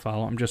 Please give me a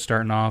follow. I'm just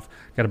starting off.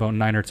 Got about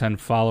 9 or 10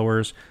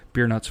 followers.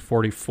 Beer Nuts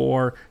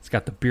 44. It's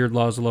got the Beard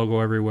Laws logo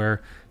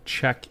everywhere.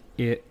 Check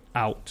it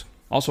out.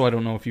 Also, I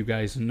don't know if you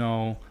guys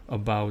know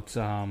about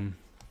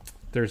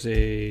there's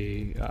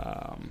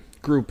a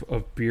group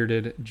of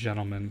bearded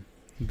gentlemen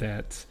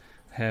that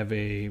have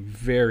a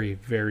very,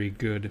 very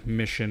good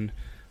mission.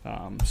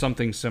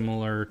 Something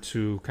similar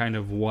to kind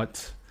of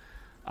what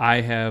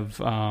I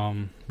have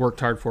worked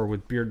hard for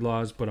with Beard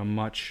Laws, but a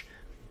much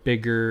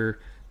bigger,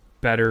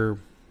 better,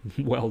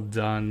 well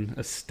done,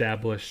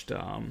 established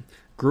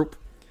group.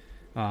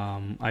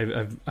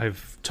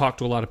 I've talked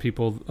to a lot of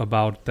people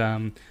about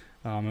them.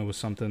 It was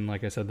something,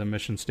 like I said, the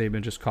mission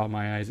statement just caught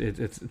my eyes.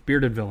 It's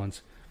Bearded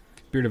Villains.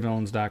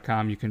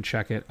 BeardedVillains.com. You can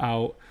check it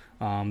out.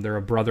 They're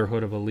a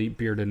brotherhood of elite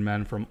bearded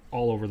men from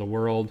all over the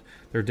world.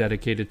 They're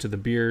dedicated to the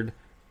beard,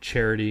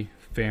 charity,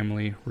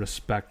 family,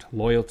 respect,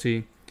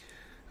 loyalty.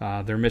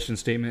 Their mission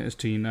statement is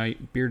to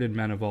unite bearded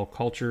men of all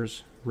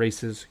cultures,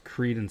 races,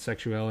 creed, and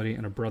sexuality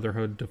in a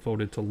brotherhood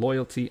devoted to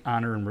loyalty,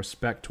 honor, and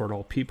respect toward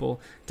all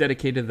people,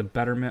 dedicated to the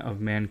betterment of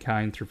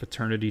mankind through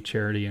fraternity,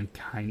 charity, and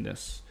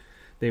kindness.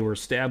 They were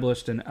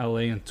established in LA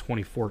in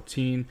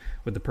 2014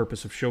 with the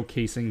purpose of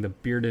showcasing the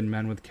bearded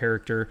men with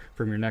character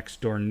from your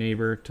next door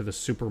neighbor to the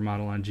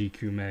supermodel on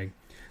GQ Mag.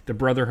 The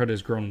Brotherhood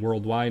has grown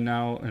worldwide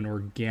now and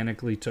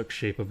organically took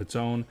shape of its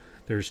own.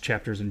 There's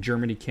chapters in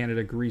Germany,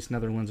 Canada, Greece,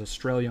 Netherlands,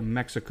 Australia,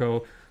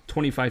 Mexico,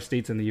 25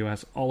 states in the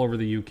U.S., all over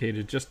the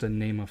UK, just to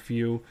name a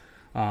few.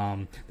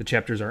 The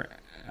chapters are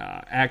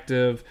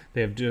active.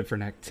 They have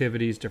different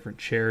activities, different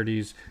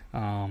charities,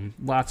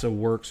 lots of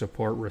work,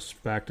 support,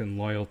 respect, and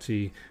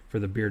loyalty for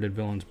the Bearded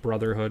Villains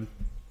Brotherhood.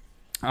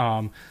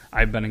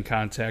 I've been in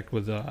contact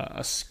with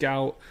a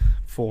scout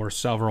for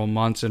several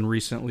months, and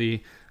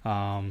recently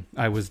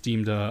I was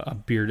deemed a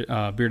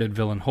bearded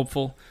villain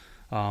hopeful.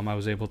 I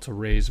was able to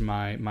raise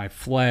my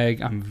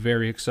flag. I'm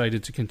very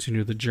excited to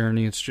continue the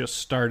journey. It's just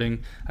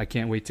starting. I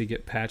can't wait to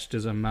get patched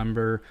as a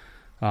member.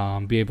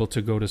 Be able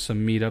to go to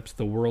some meetups.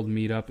 The World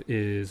Meetup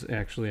is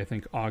actually, I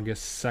think,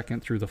 August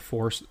 2nd through the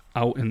 4th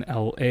out in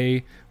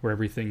LA, where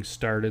everything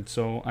started.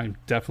 So I'm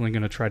definitely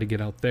going to try to get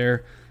out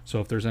there. So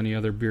if there's any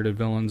other bearded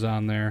villains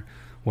on there,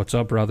 what's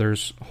up,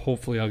 brothers?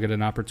 Hopefully I'll get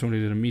an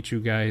opportunity to meet you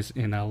guys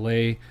in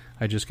LA.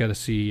 I just got to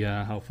see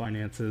how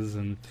finances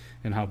and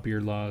how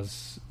Beard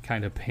Laws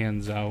kind of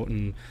pans out,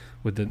 and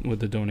with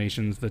the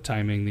donations, the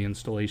timing, the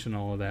installation,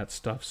 all of that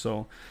stuff.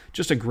 So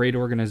just a great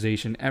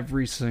organization.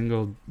 Every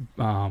single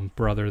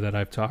brother that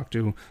I've talked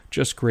to,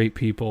 just great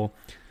people.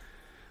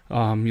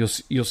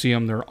 You'll see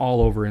them. They're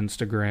all over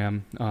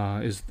Instagram.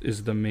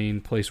 Is the main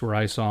place where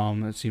I saw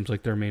them. It seems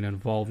like their main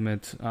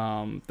involvement.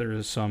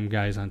 There's some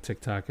guys on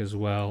TikTok as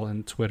well,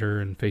 and Twitter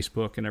and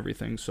Facebook and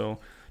everything. So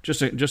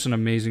just an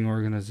amazing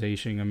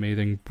organization,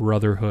 amazing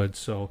brotherhood.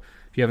 So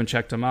if you haven't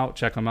checked them out,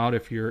 check them out.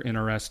 If you're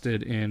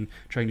interested in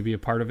trying to be a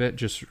part of it,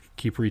 just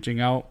keep reaching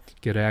out,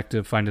 get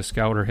active, find a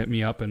scout, or hit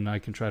me up, and I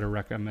can try to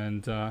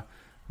recommend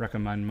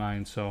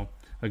mine. So.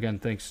 Again,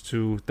 thanks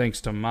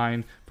to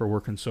Mine for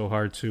working so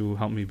hard to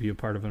help me be a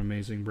part of an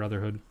amazing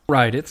brotherhood.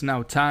 Right, it's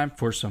now time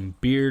for some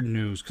beard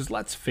news, because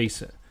let's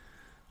face it,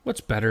 what's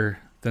better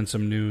than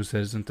some news that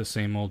isn't the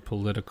same old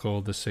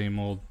political, the same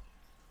old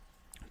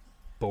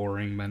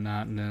boring,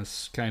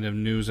 monotonous kind of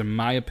news, in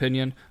my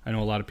opinion. I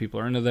know a lot of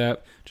people are into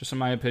that. Just in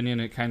my opinion,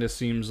 it kind of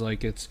seems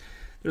like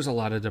there's a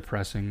lot of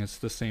depressing. It's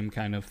the same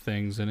kind of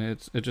things, and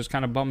it just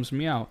kind of bums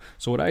me out.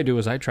 So what I do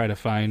is I try to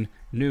find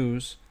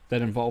news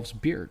that involves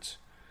beards.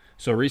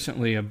 So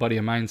recently, a buddy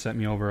of mine sent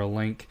me over a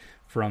link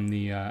from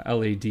the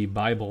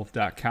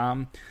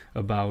ladbible.com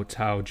about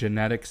how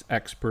genetics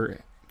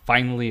expert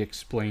finally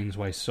explains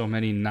why so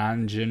many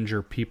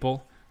non-ginger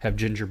people have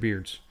ginger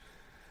beards.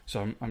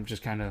 So I'm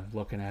just kind of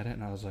looking at it,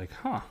 and I was like,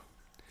 I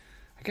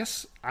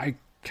guess I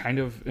kind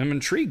of am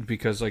intrigued,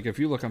 because like if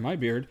you look at my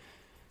beard,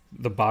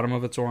 the bottom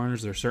of it's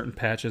orange. There's certain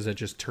patches that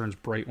just turns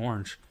bright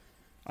orange.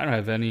 I don't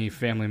have any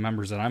family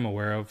members that I'm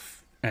aware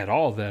of at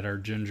all that are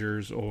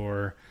gingers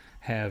or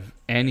have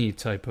any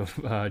type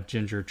of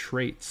ginger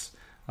traits.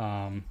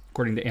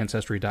 According to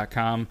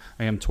Ancestry.com,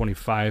 I am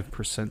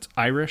 25%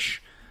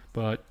 Irish,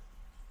 but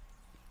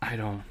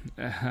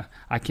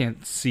I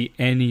can't see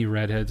any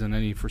redheads in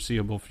any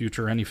foreseeable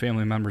future, any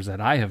family members that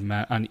I have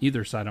met on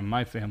either side of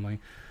my family.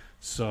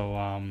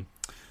 So,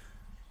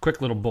 quick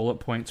little bullet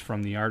points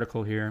from the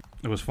article here.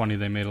 It was funny,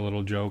 they made a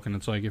little joke, and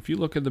it's like, if you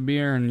look at the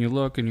beer and you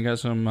look and you got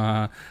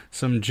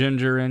some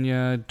ginger in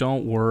you,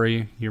 don't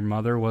worry, your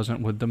mother wasn't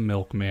with the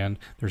milkman.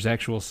 There's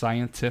actual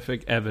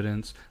scientific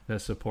evidence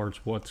that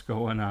supports what's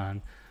going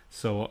on.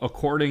 So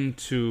according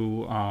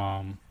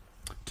to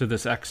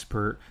this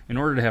expert, in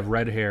order to have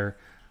red hair,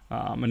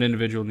 an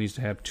individual needs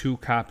to have 2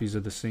 copies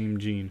of the same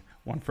gene,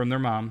 one from their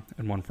mom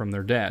and one from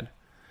their dad.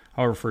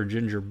 However, for a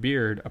ginger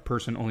beard, a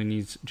person only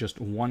needs just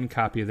 1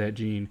 copy of that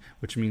gene,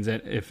 which means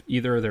that if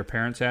either of their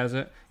parents has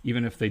it,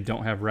 even if they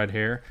don't have red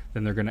hair,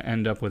 then they're going to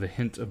end up with a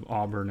hint of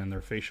auburn in their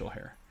facial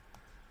hair,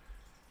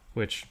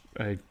 which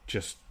I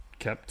just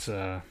kept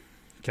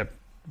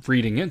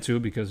reading into,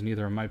 because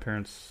neither of my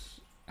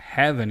parents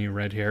have any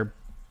red hair,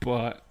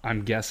 but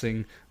I'm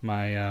guessing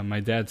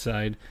my dad's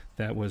side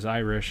that was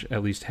Irish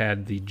at least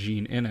had the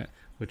gene in it,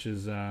 which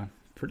is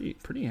pretty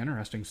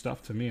interesting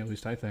stuff to me, at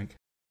least I think.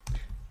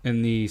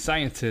 In the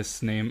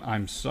scientist's name,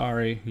 I'm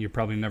sorry, you're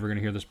probably never going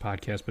to hear this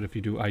podcast, but if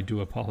you do, I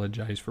do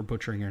apologize for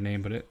butchering your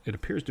name, but it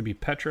appears to be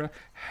Petra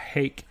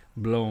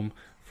Haik-Bloem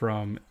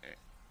from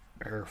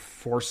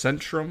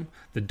Erfforcentrum,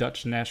 the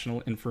Dutch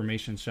National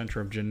Information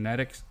Center of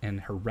Genetics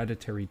and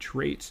Hereditary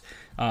Traits.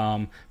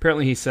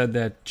 Apparently he said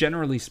that,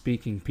 generally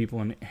speaking, people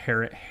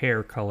inherit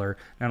hair color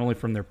not only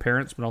from their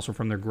parents, but also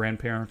from their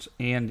grandparents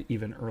and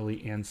even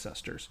early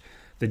ancestors.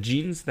 The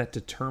genes that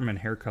determine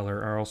hair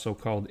color are also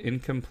called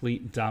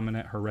incomplete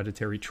dominant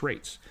hereditary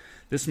traits.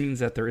 This means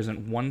that there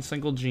isn't one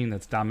single gene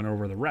that's dominant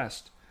over the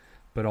rest,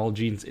 but all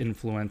genes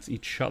influence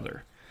each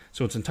other.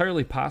 So it's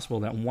entirely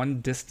possible that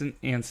one distant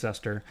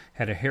ancestor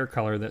had a hair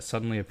color that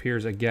suddenly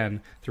appears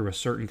again through a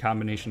certain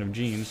combination of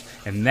genes,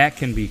 and that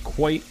can be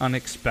quite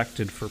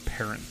unexpected for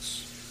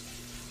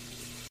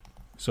parents.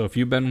 So if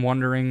you've been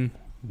wondering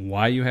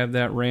why you have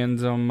that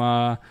random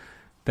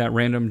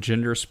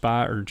ginger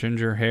spot or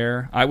ginger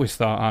hair, I always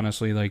thought,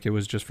 honestly, like it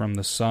was just from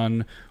the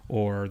sun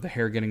or the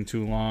hair getting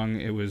too long.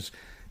 It was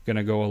going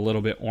to go a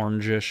little bit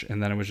orangish,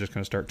 and then it was just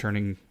going to start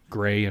turning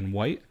gray and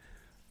white.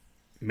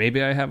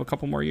 Maybe I have a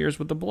couple more years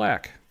with the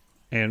black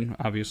and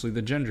obviously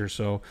the ginger.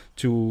 So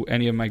to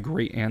any of my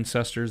great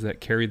ancestors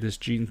that carried this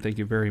gene, thank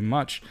you very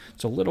much.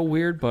 It's a little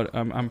weird, but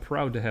I'm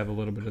proud to have a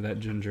little bit of that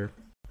ginger.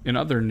 In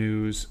other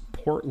news,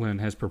 Portland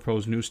has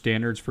proposed new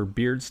standards for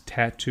beards,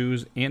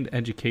 tattoos, and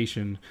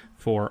education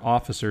for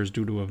officers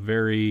due to a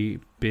very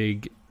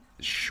big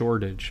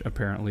shortage,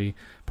 apparently.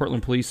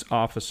 Portland police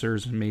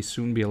officers may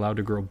soon be allowed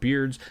to grow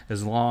beards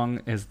as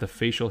long as the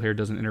facial hair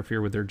doesn't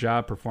interfere with their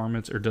job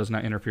performance or does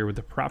not interfere with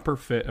the proper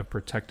fit of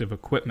protective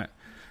equipment.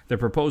 The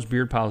proposed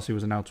beard policy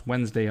was announced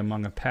Wednesday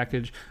among a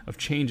package of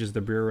changes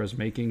the Bureau is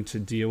making to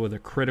deal with a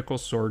critical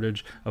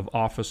shortage of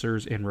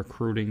officers and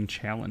recruiting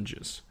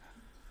challenges.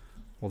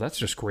 Well, that's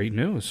just great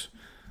news.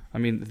 I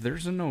mean,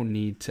 there's no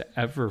need to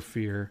ever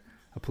fear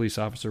a police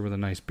officer with a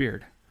nice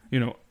beard.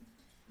 You know,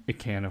 it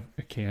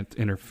can't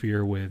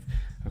interfere with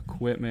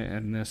equipment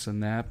and this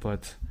and that,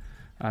 but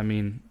I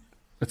mean,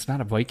 it's not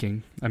a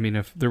Viking. I mean,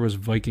 if there was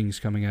Vikings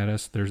coming at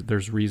us,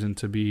 there's reason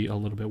to be a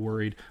little bit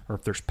worried. Or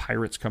if there's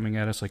pirates coming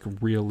at us, like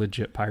real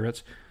legit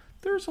pirates,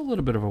 there's a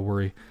little bit of a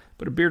worry.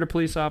 But a bearded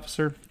police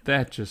officer,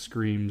 that just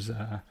screams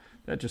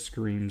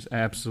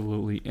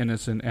absolutely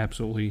innocent,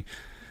 absolutely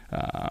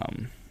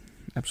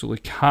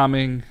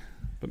calming.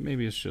 But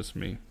maybe it's just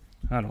me.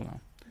 I don't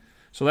know.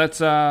 So that's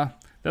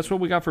what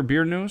we got for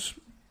beard news.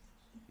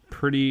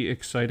 Pretty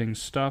exciting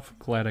stuff.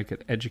 Glad I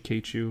could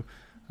educate you.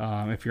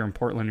 If you're in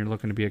Portland, you're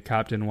looking to be a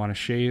cop, didn't want to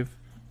shave,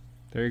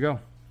 there you go.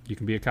 You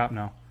can be a cop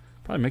now.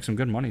 Probably make some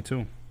good money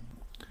too.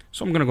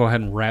 So I'm going to go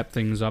ahead and wrap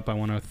things up. I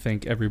want to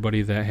thank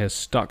everybody that has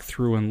stuck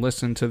through and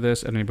listened to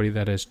this. Anybody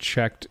that has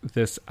checked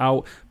this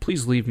out,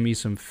 please leave me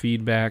some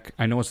feedback.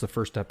 I know it's the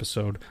first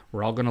episode.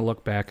 We're all going to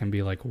look back and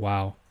be like,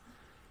 wow,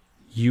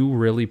 you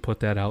really put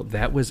that out.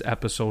 That was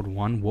episode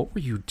 1. What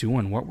were you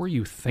doing? What were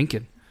you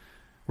thinking?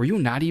 Were you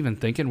not even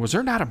thinking? Was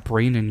there not a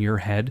brain in your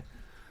head?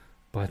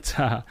 But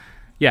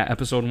yeah,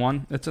 episode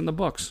 1, it's in the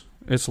books.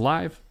 It's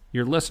live.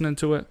 You're listening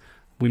to it.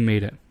 We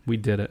made it. We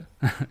did it.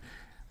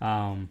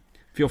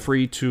 Feel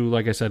free to,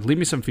 like I said, leave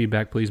me some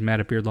feedback, please.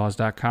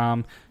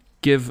 Matt@beardlaws.com.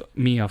 Give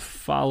me a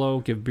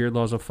follow. Give Beard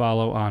Laws a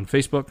follow on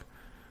Facebook.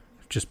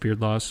 Just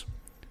Beard Laws.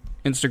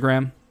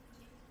 Instagram.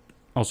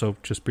 Also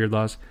just Beard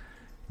Laws.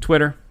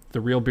 Twitter.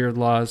 The Real Beard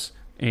Laws.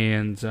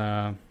 And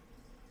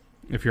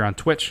if you're on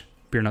Twitch,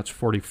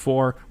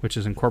 BeardNuts44, which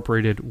is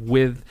incorporated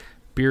with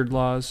Beard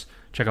Laws.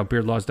 Check out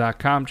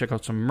beardlaws.com. Check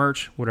out some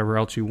merch, whatever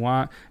else you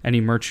want. Any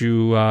merch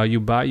you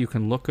buy, you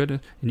can look good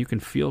and you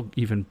can feel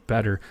even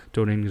better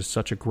donating to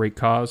such a great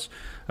cause.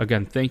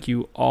 Again, thank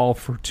you all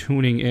for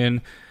tuning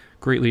in.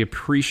 Greatly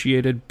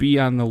appreciated. Be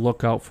on the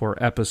lookout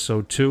for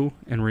episode 2.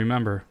 And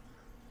remember,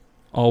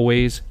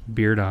 always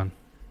beard on.